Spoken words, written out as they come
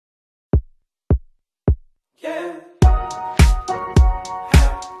Hey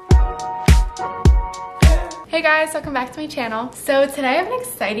guys, welcome back to my channel. So today I have an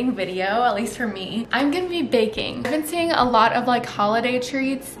exciting video, at least for me. I'm gonna be baking. I've been seeing a lot of like holiday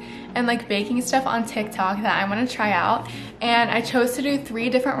treats and like baking stuff on TikTok that I want to try out, and I chose to do 3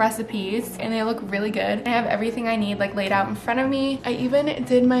 different recipes and they look really good. I have everything I need like laid out in front of me. I even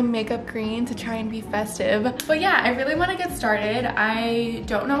did my makeup green to try and be festive. But yeah, I really want to get started. I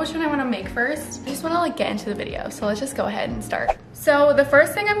don't know which one I want to make first. I just want to like get into the video, so let's just go ahead and start. So the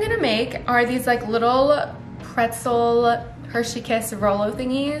first thing I'm gonna make are these like little pretzel Hershey Kiss Rolo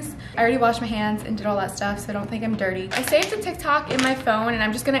thingies. I already washed my hands and did all that stuff, so I don't think I'm dirty. I saved the TikTok in my phone and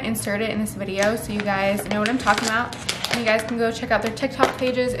I'm just gonna insert it in this video so you guys know what I'm talking about. And you guys can go check out their TikTok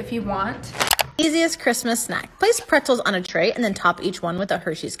pages if you want. Easiest Christmas snack. Place pretzels on a tray and then top each one with a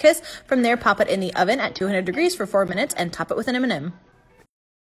Hershey's Kiss. From there, pop it in the oven at 200 degrees for 4 minutes and top it with an M&M.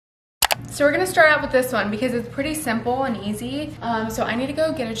 So we're gonna start out with this one because it's pretty simple and easy. So I need to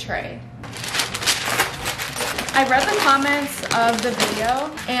go get a tray. I read the comments of the video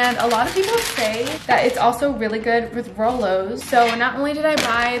and a lot of people say that it's also really good with Rolos. So not only did I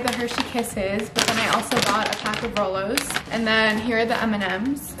buy the Hershey Kisses, but then I also bought a pack of Rolos. And then here are the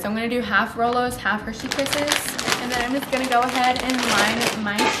M&Ms. So I'm gonna do half Rolos, half Hershey Kisses. And then I'm just gonna go ahead and line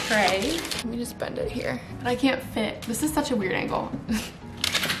my tray. Let me just bend it here. But I can't fit. This is such a weird angle.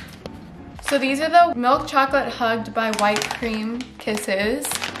 So these are the milk chocolate hugged by white cream kisses.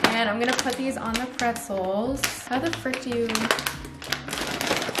 And I'm gonna put these on the pretzels. How the frick do you...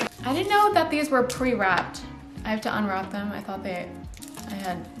 I didn't know that these were pre-wrapped. I have to unwrap them. I thought I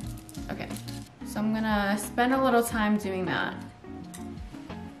had... Okay. So I'm gonna spend a little time doing that.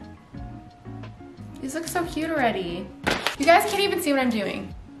 These look so cute already. You guys can't even see what I'm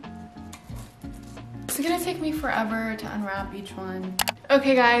doing. It's gonna take me forever to unwrap each one.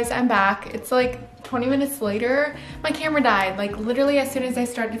 Okay guys, I'm back. It's like 20 minutes later. My camera died, like literally as soon as I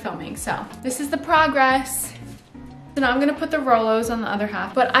started filming. So this is the progress. So now I'm gonna put the Rolos on the other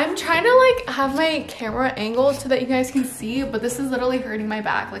half. But I'm trying to like have my camera angled so that you guys can see, but this is literally hurting my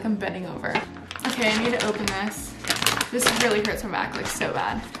back, like I'm bending over. Okay, I need to open this. This really hurts my back, like so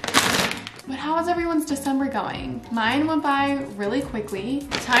bad. But how is everyone's December going? Mine went by really quickly.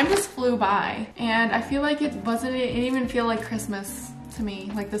 Time just flew by. And I feel like it didn't even feel like Christmas to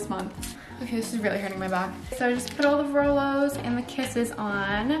me, like this month. Okay, this is really hurting my back. So I just put all the Rolos and the Kisses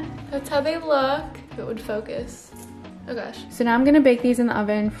on. That's how they look. If it would focus. Oh gosh. So now I'm gonna bake these in the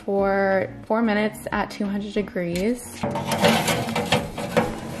oven for 4 minutes at 200 degrees.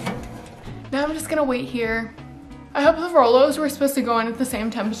 Now I'm just gonna wait here. I hope the Rolos were supposed to go in at the same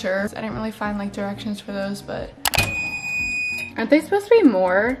temperature. I didn't really find like directions for those, but aren't they supposed to be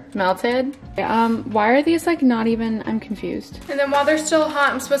more melted? Why are these like not even, I'm confused. And then while they're still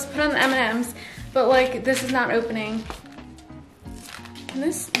hot, I'm supposed to put on the M&Ms, but like this is not opening. Can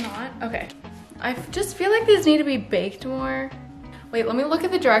this not? Okay. I just feel like these need to be baked more. Wait, let me look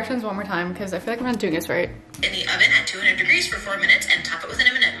at the directions one more time because I feel like I'm not doing this right. In the oven at 200 degrees for 4 minutes and top it with an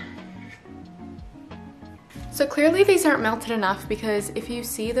M&M. So clearly these aren't melted enough because if you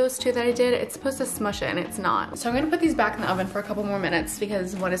see those 2 that I did, it's supposed to smush it and it's not. So I'm gonna put these back in the oven for a couple more minutes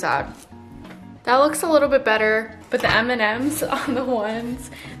because what is that? That looks a little bit better, but the M&Ms on the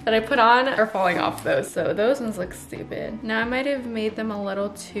ones that I put on are falling off those. So those ones look stupid. Now I might have made them a little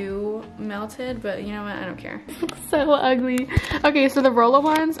too melted, but you know what, I don't care. So ugly. Okay, so the Rolo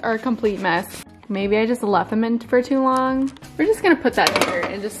ones are a complete mess. Maybe I just left them in for too long. We're just gonna put that here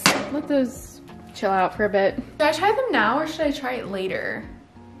and just let those chill out for a bit. Should I try them now or should I try it later?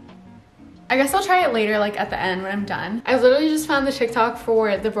 I guess I'll try it later, like at the end when I'm done. I literally just found the TikTok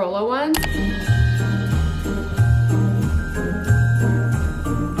for the Rolo ones.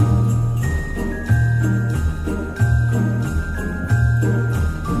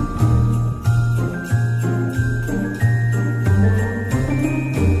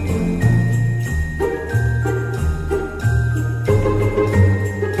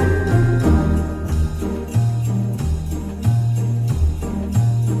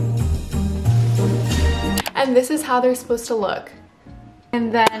 And this is how they're supposed to look.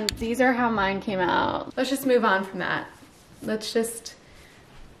 And then these are how mine came out. Let's just move on from that. That's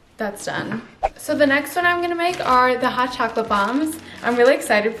done. So the next one I'm gonna make are the hot chocolate bombs. I'm really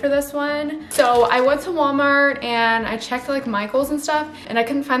excited for this one. So I went to Walmart and I checked like Michael's and stuff and I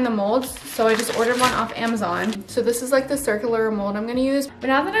couldn't find the molds. So I just ordered one off Amazon. So this is like the circular mold I'm gonna use. But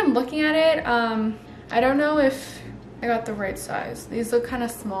now that I'm looking at it, I don't know if I got the right size. These look kind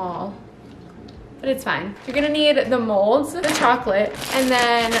of small, but it's fine. You're gonna need the molds, the chocolate, and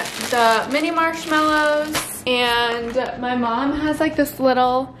then the mini marshmallows. And my mom has like this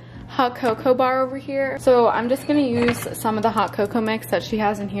little hot cocoa bar over here. So I'm just gonna use some of the hot cocoa mix that she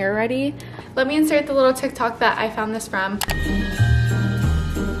has in here already. Let me insert the little TikTok that I found this from.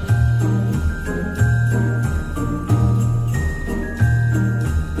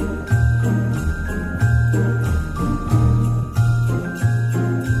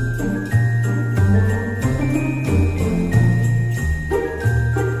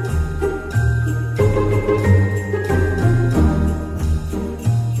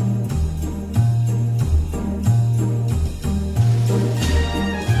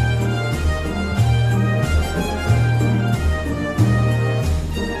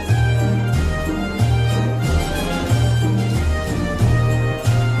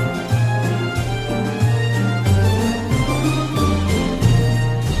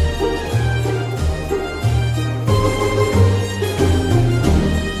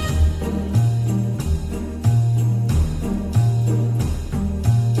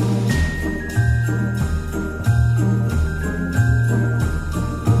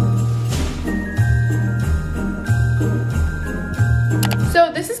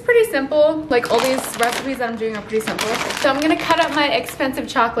 Simple, like all these recipes that I'm doing are pretty simple. So I'm gonna cut up my expensive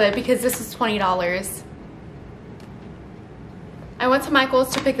chocolate because this is $20. I went to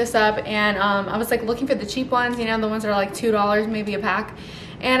Michael's to pick this up, and I was like looking for the cheap ones, you know, the ones that are like $2 maybe a pack,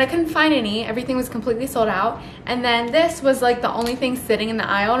 and I couldn't find any. Everything was completely sold out, and then this was like the only thing sitting in the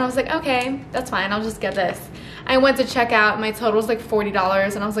aisle, and I was like, okay, that's fine, I'll just get this. I went to check out, my total was like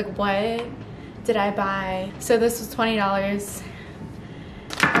 $40, and I was like, what did I buy? So this was $20.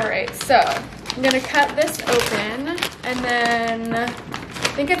 All right, so I'm gonna cut this open, and then I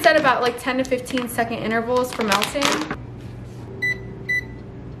think it's at about like 10 to 15 second intervals for melting.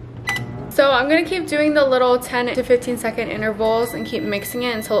 So I'm gonna keep doing the little 10 to 15 second intervals and keep mixing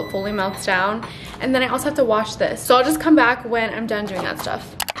it until it fully melts down. And then I also have to wash this. So I'll just come back when I'm done doing that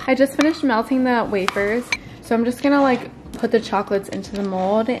stuff. I just finished melting the wafers. So I'm just gonna like put the chocolates into the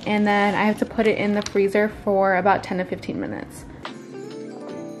mold, and then I have to put it in the freezer for about 10 to 15 minutes.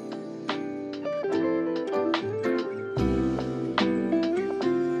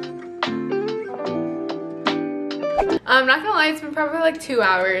 I'm not gonna lie, it's been probably like 2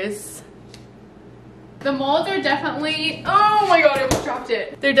 hours. The molds are definitely, oh my god, I almost dropped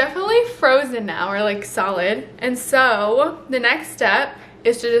it. They're definitely frozen now, or like solid. And so the next step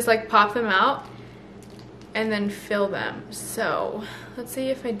is to just like pop them out and then fill them. So let's see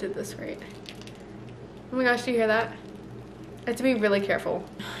if I did this right. Oh my gosh, do you hear that? I have to be really careful.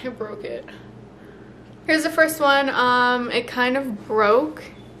 I broke it. Here's the first one. It kind of broke.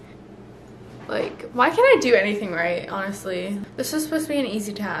 Like, why can't I do anything right, honestly? This is supposed to be an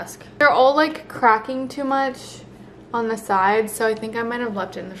easy task. They're all like cracking too much on the sides, so I think I might have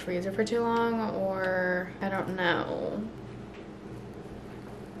left it in the freezer for too long, or I don't know.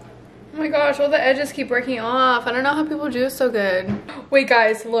 Oh my gosh, all the edges keep breaking off. I don't know how people do so good. Wait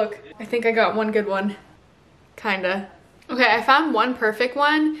guys, look. I think I got one good one. Kinda. Okay, I found one perfect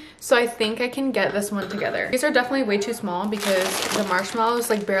one, so I think I can get this one together. These are definitely way too small because the marshmallows,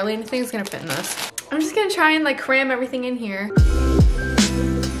 like barely anything is gonna fit in this. I'm just gonna try and like cram everything in here.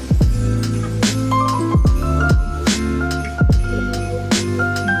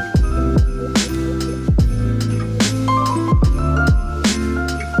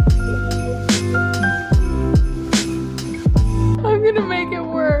 I'm gonna make it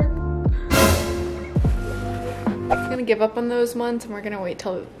work. I'm gonna give up on those ones, and we're gonna wait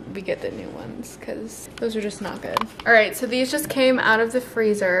till we get the new ones because those are just not good. All right, so these just came out of the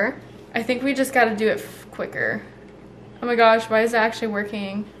freezer. I think we just gotta do it quicker. Oh my gosh, why is it actually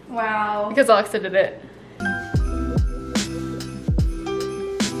working? Wow. Because Alexa did it.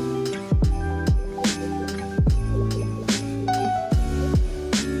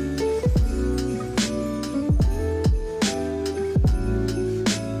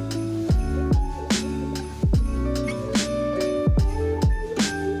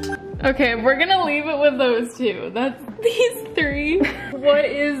 Okay, we're gonna leave it with those two. That's these three. What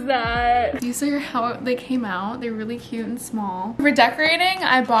is that? These are how they came out. They're really cute and small. For decorating,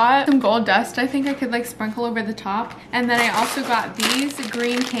 I bought some gold dust. I think I could like sprinkle over the top. And then I also got these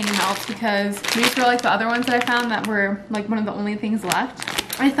green candy melts because these were like the other ones that I found that were like one of the only things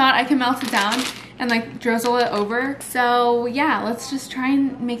left. I thought I could melt it down and like drizzle it over. So yeah, let's just try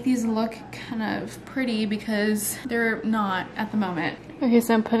and make these look kind of pretty because they're not at the moment. Okay,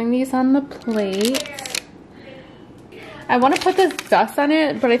 so I'm putting these on the plate. I want to put this dust on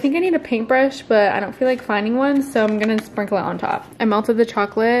it, but I think I need a paintbrush, but I don't feel like finding one, so I'm gonna sprinkle it on top. I melted the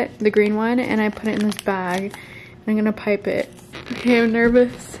chocolate, the green one, and I put it in this bag. I'm gonna pipe it. Okay, I'm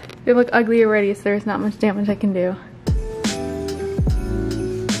nervous. They look ugly already, so there's not much damage I can do.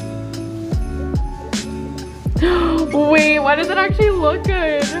 Wait, why does it actually look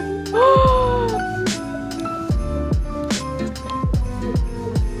good?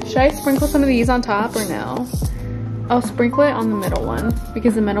 Should I sprinkle some of these on top or no? I'll sprinkle it on the middle one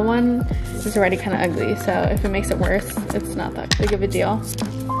because the middle one is already kind of ugly. So if it makes it worse, it's not that big of a deal.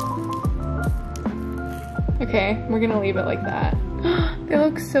 Okay, we're gonna leave it like that. They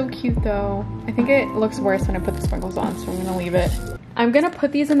look so cute though. I think it looks worse when I put the sprinkles on, so I'm gonna leave it. I'm gonna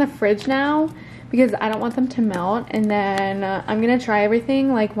put these in the fridge now because I don't want them to melt, and then I'm gonna try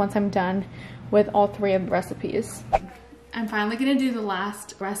everything like once I'm done with all 3 of the recipes. I'm finally gonna do the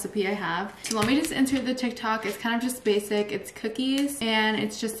last recipe I have. So let me just insert the TikTok. It's kind of just basic. It's cookies, and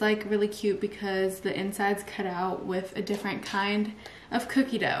it's just like really cute because the inside's cut out with a different kind of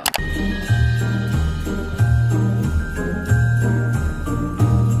cookie dough.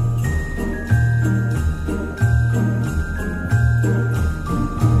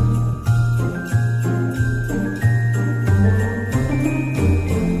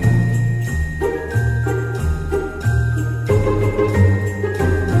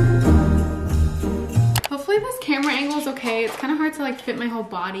 Okay, it's kind of hard to like fit my whole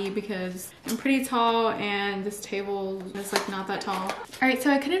body because I'm pretty tall and this table is like not that tall. All right, so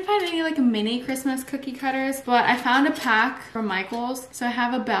I couldn't find any like mini Christmas cookie cutters, but I found a pack from Michael's. So I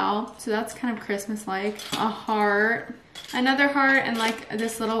have a bell, so that's kind of Christmas-like, a heart, another heart, and like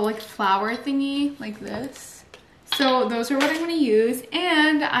this little like flower thingy like this. So those are what I'm gonna use.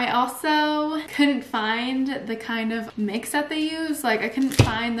 And I also couldn't find the kind of mix that they use. Like I couldn't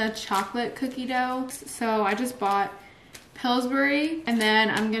find the chocolate cookie dough. So I just bought Pillsbury, and then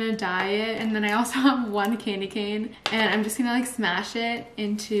I'm gonna dye it, and then I also have 1 candy cane, and I'm just gonna like smash it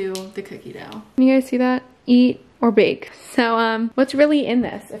into the cookie dough. Can you guys see that? Eat or bake. So what's really in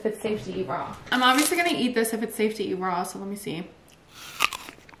this if it's safe to eat raw? I'm obviously gonna eat this if it's safe to eat raw, so let me see.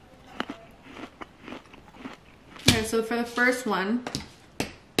 Okay, so for the first one,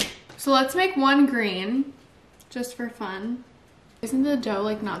 so let's make 1 green just for fun. Isn't the dough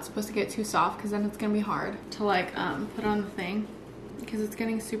like not supposed to get too soft, because then it's gonna be hard to like put on the thing because it's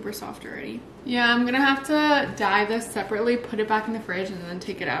getting super soft already. Yeah, I'm gonna have to dye this separately, put it back in the fridge, and then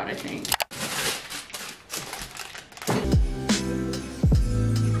take it out, I think.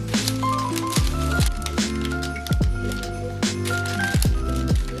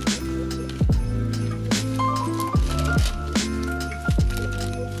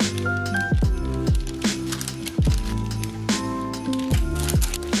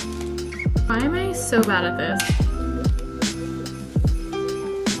 Why am I so bad at this?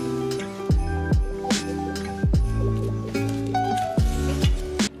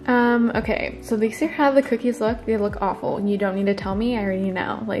 Okay, so these are how the cookies look. They look awful, and you don't need to tell me, I already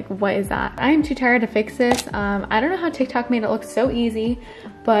know. Like, what is that? I am too tired to fix this. I don't know how TikTok made it look so easy,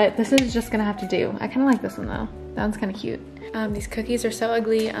 but this is just gonna have to do. I kind of like this one though. That one's kind of cute. These cookies are so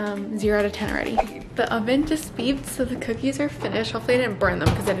ugly. 0 out of 10 already. The oven just beeped, so the cookies are finished. Hopefully I didn't burn them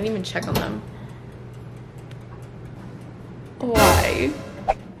because I didn't even check on them. Why?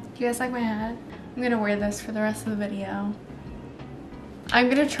 Do you guys like my hat? I'm gonna wear this for the rest of the video. I'm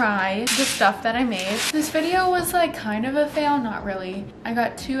gonna try the stuff that I made. This video was like kind of a fail, not really. I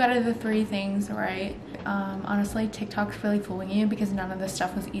got 2 out of the 3 things right. Honestly, TikTok's really fooling you because none of this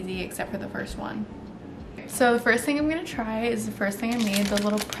stuff was easy except for the first one. So the first thing I'm gonna try is the first thing I made, the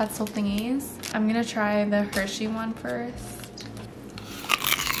little pretzel thingies. I'm gonna try the Hershey one first.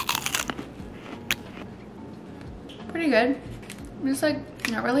 Pretty good. I'm just like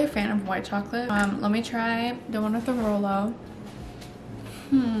not really a fan of white chocolate. Let me try the one with the Rolo.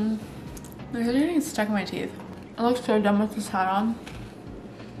 There's anything stuck in my teeth. I look so dumb with this hat on,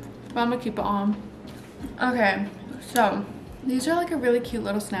 but I'm gonna keep it on. Okay, so these are like a really cute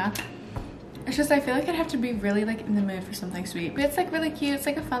little snack. It's just I feel like I'd have to be really like in the mood for something sweet. But it's like really cute. It's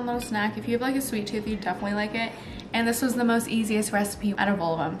like a fun little snack. If you have like a sweet tooth, you definitely like it. And this was the most easiest recipe out of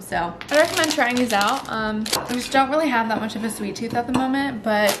all of them. So I recommend trying these out. I just don't really have that much of a sweet tooth at the moment,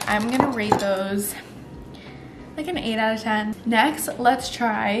 but I'm gonna rate those like an 8 out of 10. Next, let's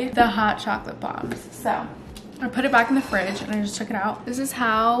try the hot chocolate bombs. So I put it back in the fridge and I just took it out. This is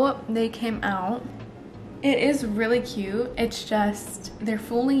how they came out. It is really cute. It's just, they're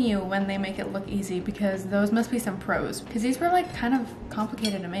fooling you when they make it look easy because those must be some pros. Because these were like kind of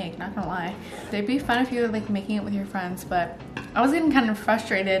complicated to make, not gonna lie. They'd be fun if you were like making it with your friends, but I was getting kind of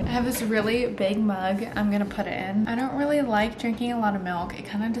frustrated. I have this really big mug I'm gonna put it in. I don't really like drinking a lot of milk. It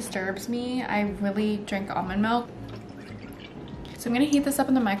kind of disturbs me. I really drink almond milk. So I'm gonna heat this up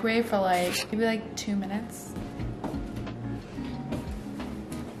in the microwave for like, maybe like 2 minutes.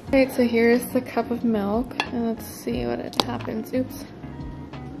 Alright, so here's the cup of milk, and let's see what it happens. Oops.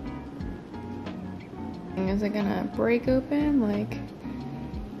 Is it gonna break open? Like,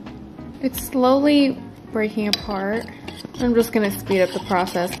 it's slowly breaking apart. I'm just gonna speed up the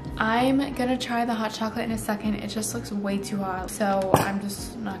process. I'm gonna try the hot chocolate in a second. It just looks way too hot, so I'm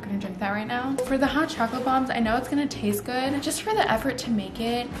just not gonna drink that right now. For the hot chocolate bombs, I know it's gonna taste good. Just for the effort to make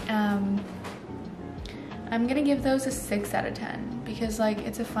it, I'm gonna give those a 6 out of 10 because like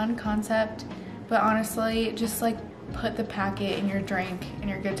it's a fun concept, but honestly, just like put the packet in your drink and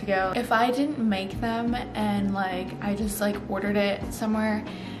you're good to go. If I didn't make them and like I just like ordered it somewhere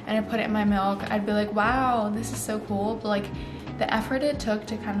and I put it in my milk, I'd be like, wow, this is so cool. But like the effort it took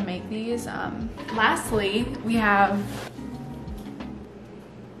to kind of make these. Lastly, we have,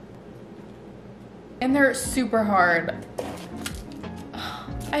 and they're super hard.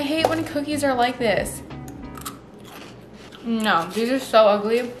 I hate when cookies are like this. No, these are so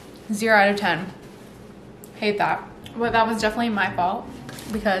ugly. 0 out of 10. Hate that. But that was definitely my fault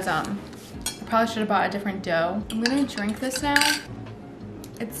because I probably should have bought a different dough. I'm gonna drink this now.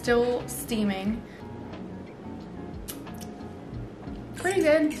 It's still steaming. Pretty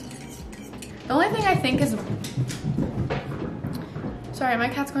good. The only thing I think is, sorry, my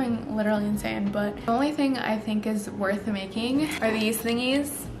cat's going literally insane, but the only thing I think is worth making are these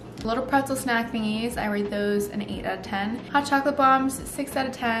thingies. Little pretzel snack thingies. I rate those an 8 out of 10. Hot chocolate bombs, 6 out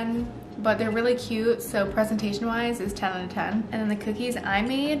of 10, but they're really cute, so presentation wise is 10 out of 10. And then the cookies I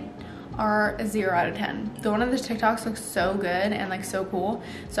made are a 0 out of 10. The one on the TikToks looks so good and like so cool.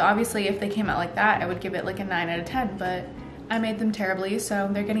 So obviously if they came out like that, I would give it like a 9 out of 10, but I made them terribly, so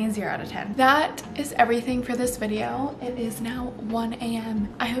they're getting a 0 out of 10. That is everything for this video. It is now 1 a.m.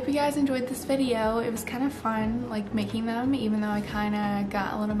 I hope you guys enjoyed this video. It was kind of fun, like making them, even though I kind of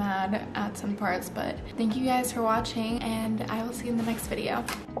got a little mad at some parts, but thank you guys for watching and I will see you in the next video.